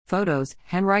Photos,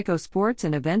 Henrico Sports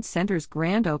and Events Center's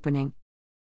grand opening.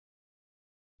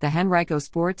 The Henrico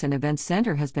Sports and Events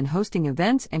Center has been hosting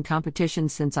events and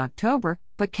competitions since October,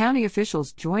 but county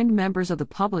officials joined members of the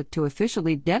public to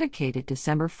officially dedicate it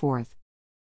December 4th.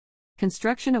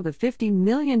 Construction of the $50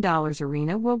 million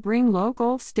arena will bring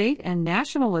local, state, and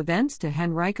national events to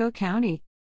Henrico County.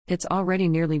 It's already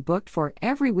nearly booked for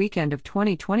every weekend of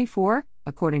 2024,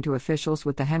 according to officials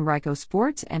with the Henrico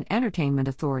Sports and Entertainment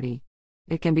Authority.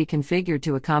 It can be configured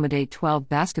to accommodate 12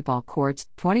 basketball courts,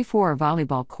 24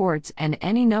 volleyball courts, and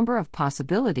any number of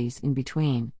possibilities in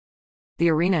between. The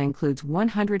arena includes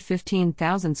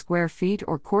 115,000 square feet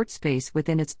or court space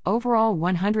within its overall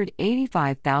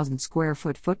 185,000 square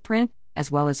foot footprint,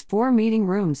 as well as 4 meeting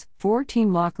rooms, 4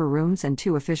 team locker rooms and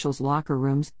 2 officials' locker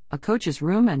rooms, a coach's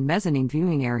room and mezzanine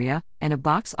viewing area, and a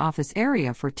box office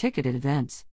area for ticketed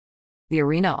events. The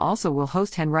arena also will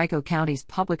host Henrico County's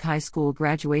public high school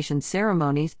graduation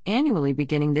ceremonies annually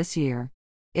beginning this year.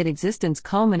 Its existence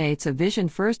culminates a vision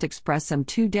first expressed some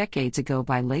 2 decades ago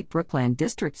by late Brookland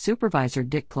District Supervisor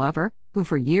Dick Glover, who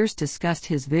for years discussed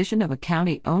his vision of a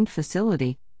county-owned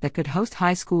facility that could host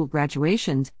high school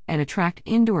graduations and attract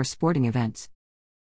indoor sporting events.